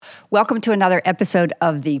Welcome to another episode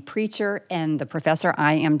of The Preacher and the Professor.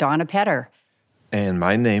 I am Donna Petter. And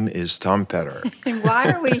my name is Tom Petter. And why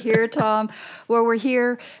are we here, Tom? Well, we're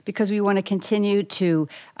here because we want to continue to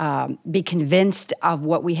be convinced of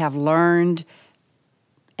what we have learned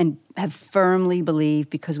and have firmly believed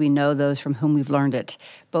because we know those from whom we've learned it,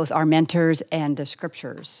 both our mentors and the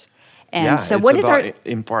scriptures. And so it's what is about our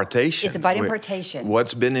impartation. It's about impartation.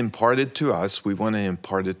 What's been imparted to us, we want to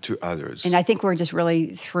impart it to others. And I think we're just really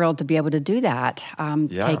thrilled to be able to do that.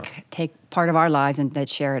 Take part of our lives and that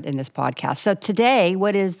share it in this podcast. So today,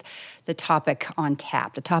 what is the topic on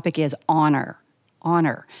tap? The topic is honor.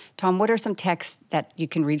 Honor. Tom, what are some texts that you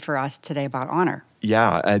can read for us today about honor?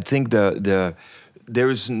 Yeah, I think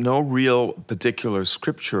there's no real particular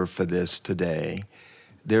scripture for this today.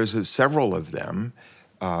 There's several of them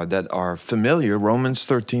that are familiar. Romans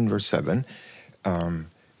 13, verse 7,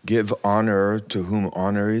 give honor to whom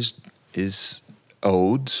honor is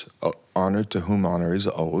owed, honor to whom honor is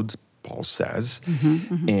owed, Paul says.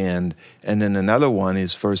 And then another one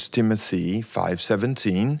is 1 Timothy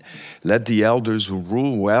 5:17, let the elders who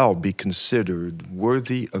rule well be considered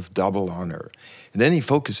worthy of double honor. And then he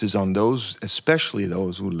focuses on those, especially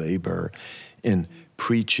those who labor in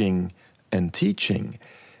preaching and teaching.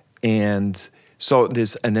 And so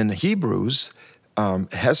and then Hebrews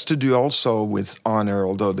has to do also with honor,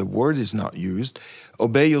 although the word is not used.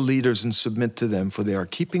 Obey your leaders and submit to them, for they are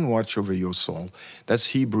keeping watch over your soul. That's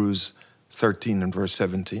Hebrews 13 and verse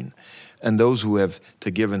 17. And those who have to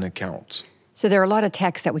give an account. So there are a lot of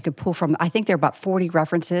texts that we could pull from. I think there are about 40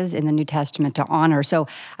 references in the New Testament to honor. So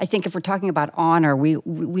I think if we're talking about honor, we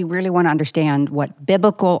really want to understand what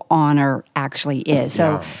biblical honor actually is.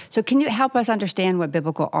 So can you help us understand what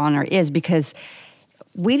biblical honor is? Because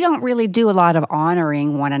we don't really do a lot of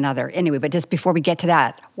honoring one another anyway. But just before we get to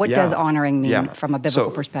that, what does honoring mean from a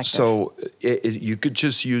biblical perspective? So you could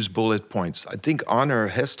just use bullet points. I think honor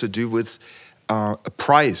has to do with a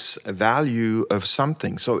price, a value of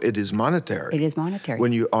something. So it is monetary. It is monetary.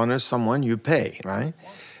 When you honor someone, you pay, right?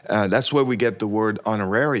 That's where we get the word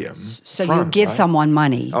honorarium So from, you give someone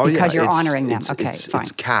money because you're honoring them. Fine.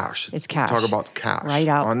 It's cash. It's cash. Talk about cash. Right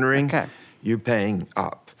out. Honoring, you paying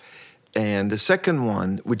up. And the second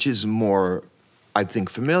one, which is more, I think,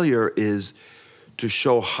 familiar, is to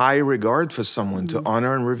show high regard for someone, to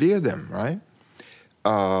honor and revere them, right?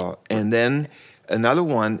 And then another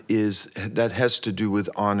one is that has to do with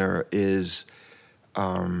honor is,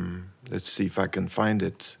 let's see if I can find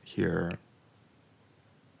it here,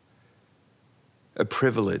 a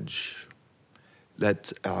privilege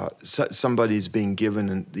that somebody's being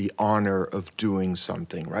given the honor of doing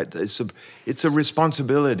something, right? It's a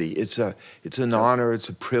responsibility. It's an honor. It's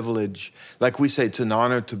a privilege. Like we say, it's an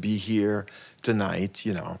honor to be here tonight.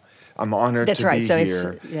 You know, I'm honored to be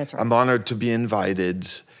here. That's right. I'm honored to be invited.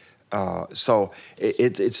 So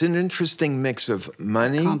it's an interesting mix of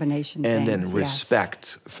money and then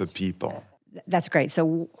respect for people. That's great.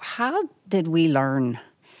 So how did we learn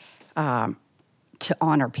to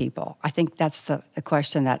honor people? I think that's the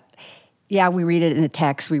question that, we read it in the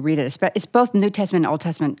text, we read it. It's both New Testament and Old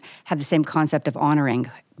Testament have the same concept of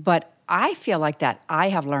honoring. But I feel like that I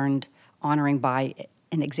have learned honoring by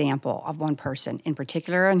an example of one person in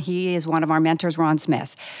particular, and he is one of our mentors, Ron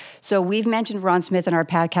Smith. So we've mentioned Ron Smith in our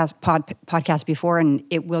podcast before, and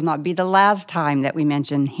it will not be the last time that we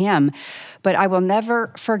mention him. But I will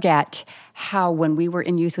never forget how when we were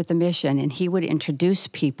in Youth with a Mission, and he would introduce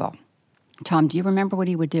people. Tom, do you remember what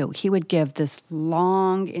he would do? He would give this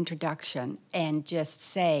long introduction and just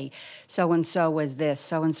say, so-and-so was this,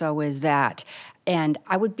 so-and-so was that. And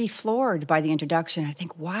I would be floored by the introduction. I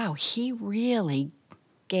think, wow, he really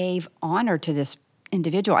gave honor to this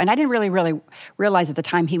individual. And I didn't really realize at the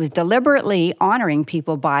time he was deliberately honoring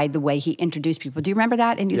people by the way he introduced people. Do you remember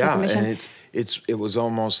that in Youth with a Mission? And it was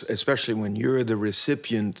almost, especially when you're the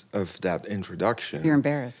recipient of that introduction. You're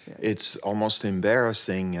embarrassed. Yeah. It's almost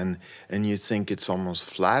embarrassing, and you think it's almost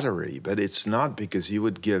flattery, but it's not, because he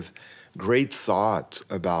would give great thought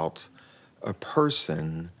about a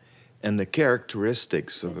person and the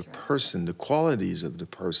characteristics of a person, the qualities of the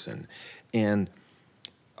person. And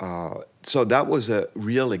so that was a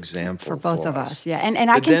real example for both of us. Yeah, and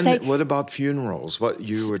I can say, what about funerals? What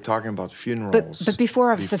you were talking about funerals? But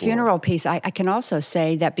before the funeral piece, I can also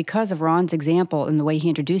say that because of Ron's example and the way he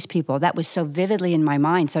introduced people, that was so vividly in my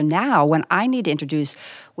mind. So now, when I need to introduce,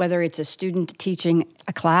 whether it's a student teaching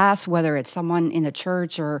a class, whether it's someone in the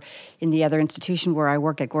church or in the other institution where I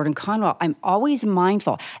work at Gordon Conwell, I'm always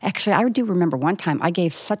mindful. Actually, I do remember one time I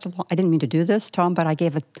gave I didn't mean to do this, Tom, but I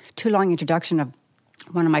gave a too long introduction of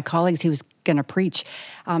one of my colleagues. He was going to preach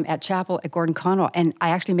at chapel at Gordon Conwell, and I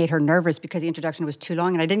actually made her nervous because the introduction was too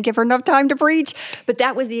long, and I didn't give her enough time to preach. But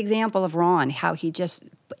that was the example of Ron, how he just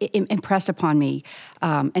impressed upon me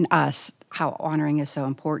and us how honoring is so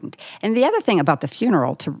important. And the other thing about the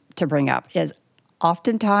funeral to bring up is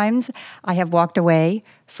oftentimes I have walked away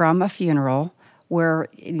from a funeral where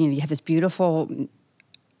you have this beautiful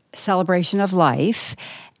celebration of life,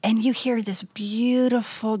 and you hear this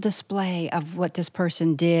beautiful display of what this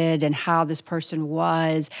person did and how this person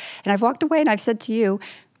was. And I've walked away and I've said to you,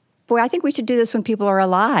 boy, I think we should do this when people are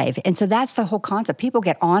alive. And so that's the whole concept. People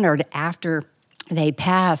get honored after they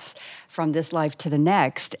pass from this life to the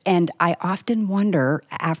next. And I often wonder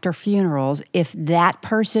after funerals if that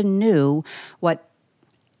person knew what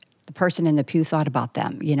the person in the pew thought about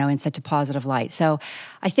them, in such a positive light. So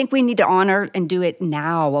I think we need to honor and do it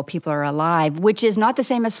now while people are alive, which is not the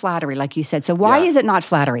same as flattery, like you said. So why is it not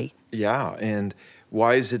flattery? Yeah, and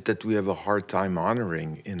why is it that we have a hard time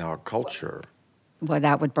honoring in our culture? Well,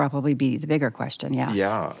 that would probably be the bigger question, yes.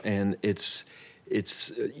 Yeah, and it's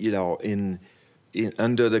in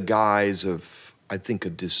under the guise of, I think, a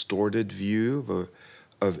distorted view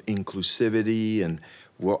of inclusivity, and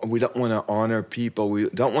we don't want to honor people. We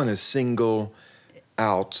don't want to single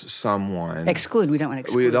out someone. We don't want to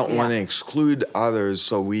exclude. We don't want to exclude others,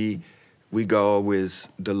 so we go with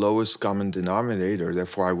the lowest common denominator.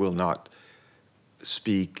 Therefore, I will not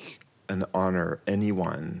speak and honor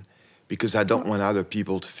anyone because I don't want other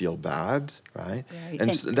people to feel bad, right?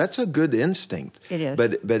 And that's a good instinct. It is.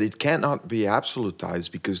 But it cannot be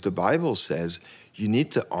absolutized because the Bible says you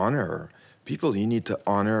need to honor people. You need to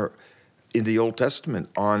honor, in the Old Testament,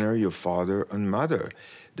 honor your father and mother.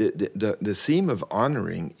 The theme of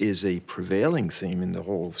honoring is a prevailing theme in the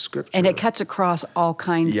whole of Scripture. And it cuts across all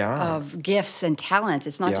kinds of gifts and talents.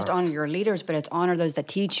 It's not just honor your leaders, but it's honor those that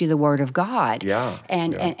teach you the Word of God.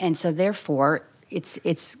 And so therefore,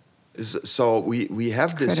 it's so we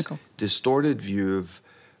have this distorted view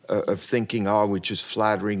of thinking, we're just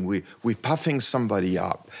flattering, we're puffing somebody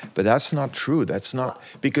up. But that's not true. That's not,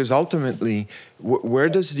 because ultimately, where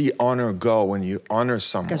does the honor go when you honor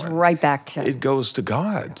someone? It goes right back to... It goes to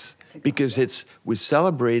God. Because we're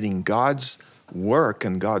celebrating God's work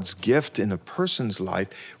and God's gift in a person's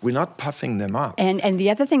life. We're not puffing them up. And the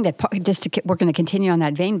other thing that, we're going to continue on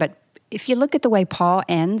that vein, but if you look at the way Paul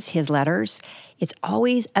ends his letters, it's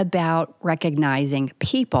always about recognizing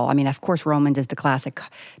people. I mean, of course, Romans is the classic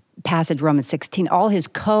passage, Romans 16, all his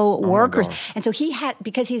co-workers. And so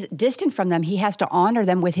because he's distant from them, he has to honor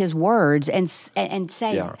them with his words and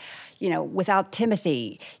say, without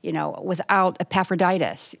Timothy, without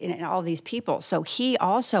Epaphroditus, and all these people. So he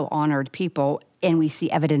also honored people, and we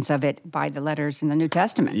see evidence of it by the letters in the New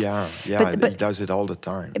Testament. But he does it all the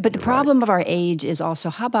time. But the problem of our age is also,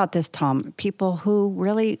 how about this, Tom? People who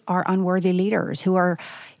really are unworthy leaders, who are,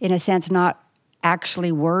 in a sense, not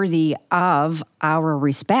actually worthy of our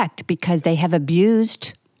respect because they have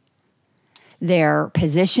abused their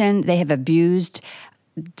position, they have abused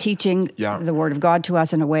teaching the Word of God to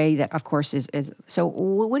us in a way that, of course, is so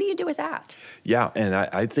what do you do with that? Yeah, and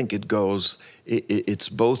I think it's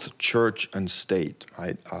both church and state,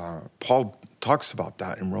 right? Paul talks about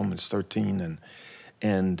that in Romans 13,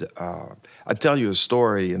 and I'll tell you a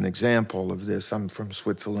story, an example of this. I'm from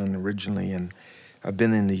Switzerland originally, and I've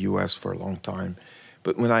been in the U.S. for a long time.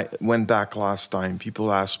 But when I went back last time,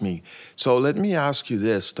 people asked me, so let me ask you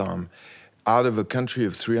this, Tom. Out of a country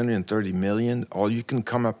of 330 million, all you can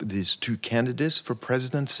come up with these two candidates for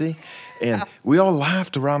presidency. And we all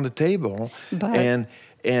laughed around the table. And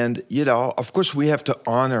of course, we have to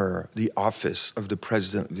honor the office of the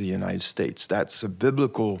President of the United States. That's a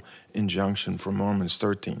biblical injunction from Romans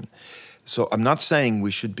 13. So I'm not saying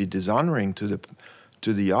we should be dishonoring to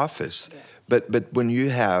the office. But when you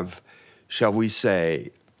have, shall we say,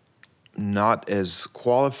 not as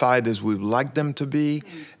qualified as we'd like them to be,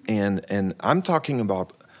 and I'm talking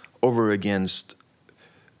about over against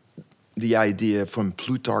the idea from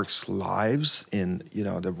Plutarch's Lives in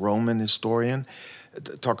the Roman historian,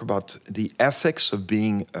 talk about the ethics of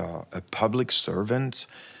being a public servant.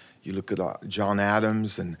 You look at John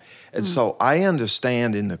Adams, and so I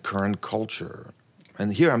understand in the current culture,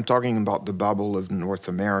 and here I'm talking about the bubble of North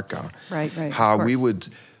America, how we would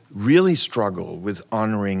really struggle with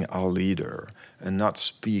honoring our leader and not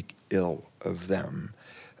speak ill of them,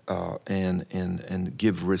 and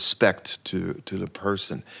give respect to the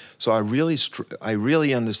person. So I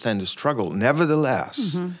really understand the struggle.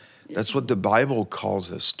 Nevertheless, that's what the Bible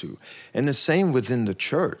calls us to. And the same within the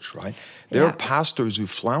church, right? There are pastors who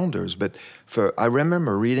flounders, but I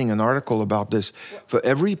remember reading an article about this. For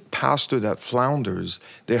every pastor that flounders,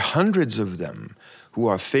 there are hundreds of them who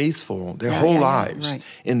are faithful their Yeah, whole yeah, yeah, lives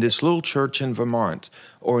right. in this little church in Vermont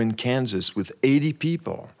or in Kansas with 80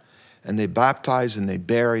 people, and they baptize and they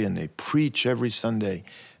bury and they preach every Sunday,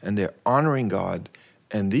 and they're honoring God,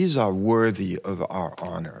 and these are worthy of our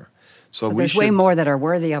honor. So we there's way should- more that are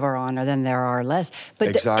worthy of our honor than there are less. But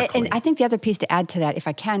Exactly. and I think the other piece to add to that, if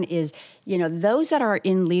I can, is those that are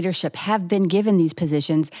in leadership have been given these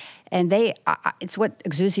positions, and it's what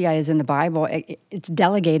exousia is in the Bible. It's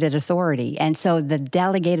delegated authority, and so the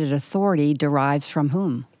delegated authority derives from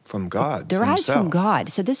whom? From God Derives himself. from God.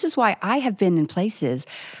 So this is why I have been in places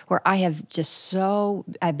where I've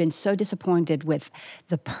been so disappointed with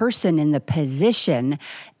the person in the position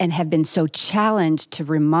and have been so challenged to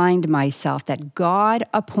remind myself that God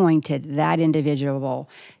appointed that individual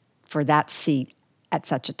for that seat at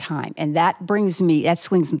such a time. And that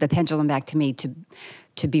swings the pendulum back to me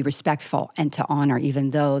to be respectful and to honor, even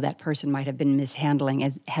though that person might have been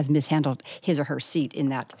has mishandled his or her seat in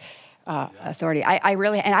that authority.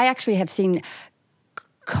 I actually have seen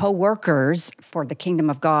co-workers for the kingdom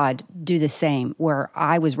of God do the same, where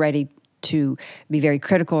I was ready to be very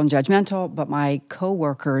critical and judgmental, but my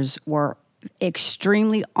co-workers were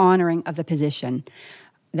extremely honoring of the position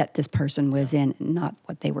that this person was in, not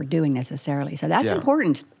what they were doing necessarily. So that's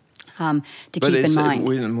important to keep in mind.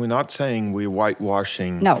 We're not saying we're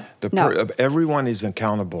whitewashing. No, no. Everyone is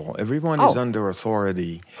accountable. Everyone is under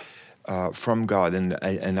authority from God.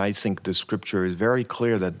 And I think the scripture is very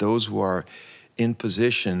clear that those who are in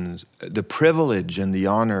positions, the privilege and the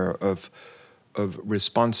honor of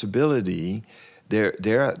responsibility,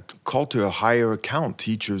 they're called to a higher account.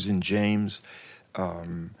 Teachers in James,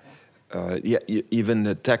 even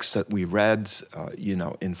the text that we read,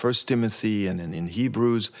 in 1 Timothy and in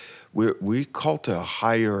Hebrews, we're called to a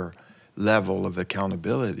higher level of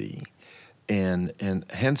accountability, and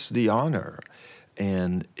hence the honor.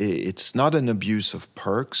 And it's not an abuse of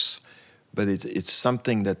perks, but it's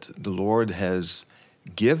something that the Lord has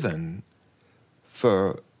given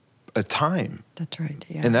for a time. That's right.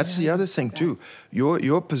 Yeah. And that's the other thing too.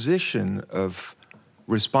 Your position of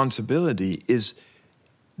responsibility is,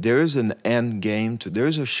 there is an end game there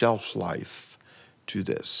is a shelf life to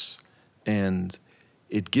this. And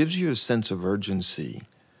it gives you a sense of urgency.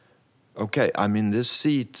 Okay, I'm in this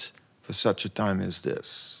seat for such a time as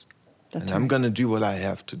this. That's and right. I'm going to do what I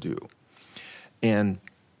have to do. And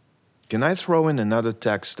can I throw in another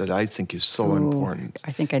text that I think is so important?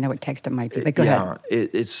 I think I know what text it might be, but go ahead.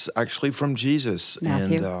 It's actually from Jesus.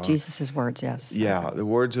 Matthew, and, Jesus' words, yes. Yeah, the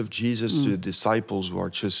words of Jesus to the disciples who are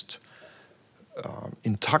just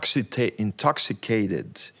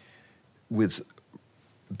intoxicated with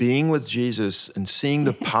being with Jesus and seeing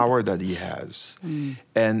the power that he has.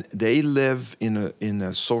 And they live in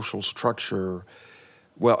a social structure,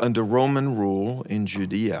 under Roman rule in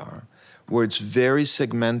Judea, where it's very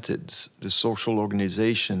segmented. The social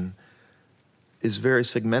organization is very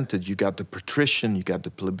segmented. You got the patrician, you got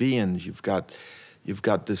the plebeians, you've got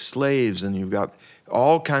the slaves, and you've got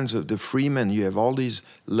all kinds of the freemen. You have all these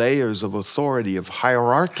layers of authority, of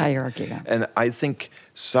hierarchy. Yeah. And I think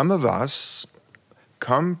some of us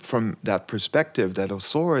come from that perspective that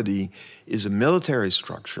authority is a military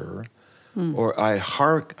structure or a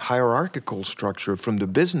hierarchical structure from the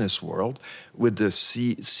business world, with the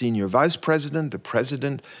senior vice president, the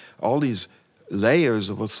president, all these layers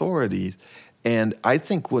of authority. And I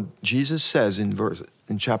think what Jesus says in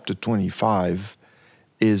chapter 25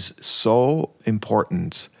 is so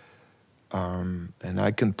important. And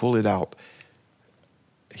I can pull it out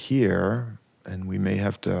here, and we may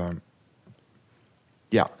have to.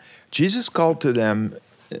 Yeah, Jesus called to them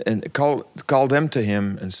and called them to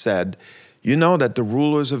him and said, "You know that the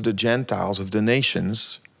rulers of the Gentiles, of the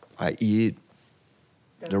nations, i.e.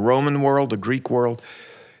 the Roman world, the Greek world,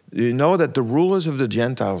 you know that the rulers of the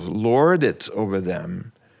Gentiles lord it over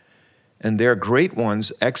them, and their great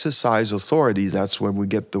ones exercise authority." That's where we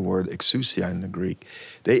get the word exousia in the Greek.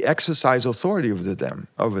 They exercise authority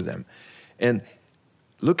over them. And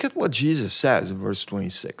look at what Jesus says in verse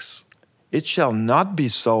 26. "It shall not be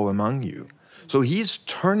so among you." So he's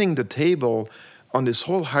turning the table on this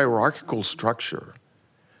whole hierarchical structure.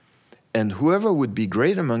 "And whoever would be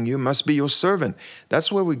great among you must be your servant."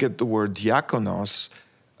 That's where we get the word diakonos,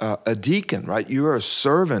 a deacon, right? You're a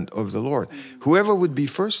servant of the Lord. "Whoever would be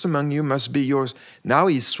first among you must be yours." Now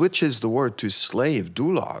he switches the word to slave,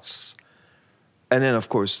 doulos. And then, of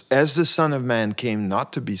course, "as the Son of Man came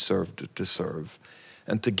not to be served, to serve,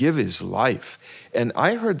 and to give his life." And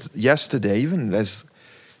I heard yesterday, even as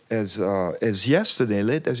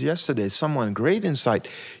late as yesterday, someone great insight.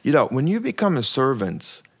 When you become a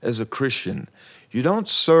servant as a Christian, You don't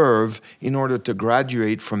serve in order to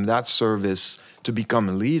graduate from that service to become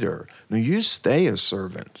a leader. No, you stay a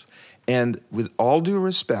servant. And with all due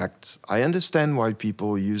respect, I understand why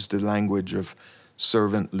people use the language of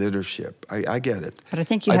servant leadership. I get it. But I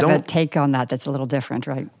think you have a take on that that's a little different,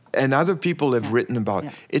 right? And other people have written about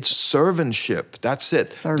it's servantship. That's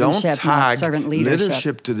it. Servantship, Don't tag servant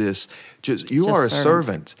leadership to this. You are a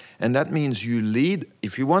servant. And that means you lead.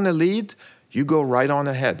 If you want to lead, you go right on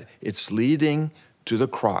ahead. It's leading to the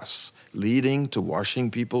cross, leading to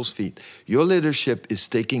washing people's feet. Your leadership is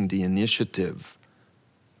taking the initiative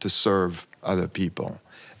to serve other people.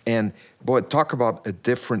 And boy, talk about a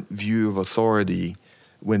different view of authority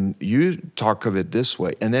when you talk of it this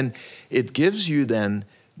way. And then it gives you then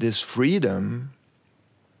this freedom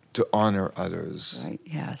to honor others. Right,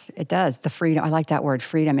 yes, it does. The freedom, I like that word,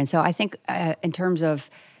 freedom. And so I think in terms of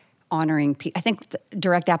honoring people, I think the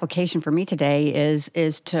direct application for me today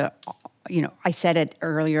is to, I said it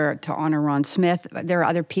earlier, to honor Ron Smith. There are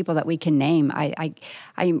other people that we can name.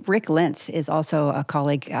 Rick Lentz is also a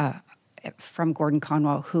colleague from Gordon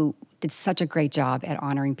Conwell who did such a great job at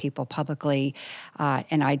honoring people publicly.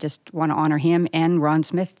 And I just want to honor him and Ron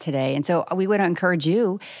Smith today. And so we would encourage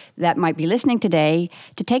you that might be listening today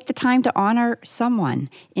to take the time to honor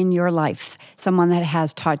someone in your life, someone that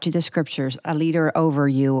has taught you the scriptures, a leader over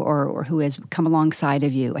you or who has come alongside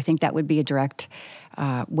of you. I think that would be a direct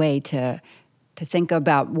way to think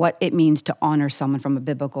about what it means to honor someone from a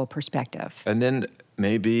biblical perspective. And then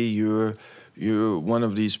maybe you're one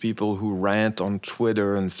of these people who rant on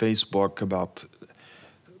Twitter and Facebook about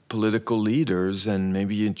political leaders, and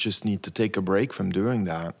maybe you just need to take a break from doing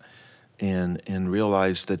that and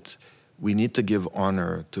realize that we need to give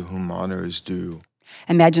honor to whom honor is due.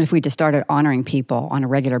 Imagine if we just started honoring people on a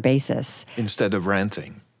regular basis. Instead of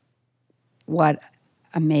ranting. What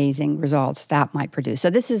amazing results that might produce. So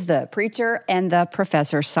this is the preacher and the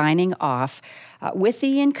professor signing off with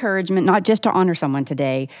the encouragement, not just to honor someone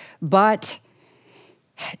today, but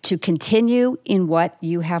to continue in what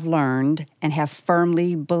you have learned and have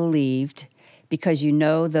firmly believed, because you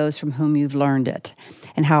know those from whom you've learned it,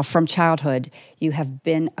 and how from childhood you have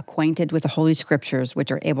been acquainted with the Holy Scriptures,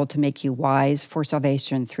 which are able to make you wise for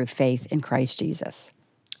salvation through faith in Christ Jesus.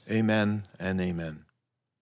 Amen and amen.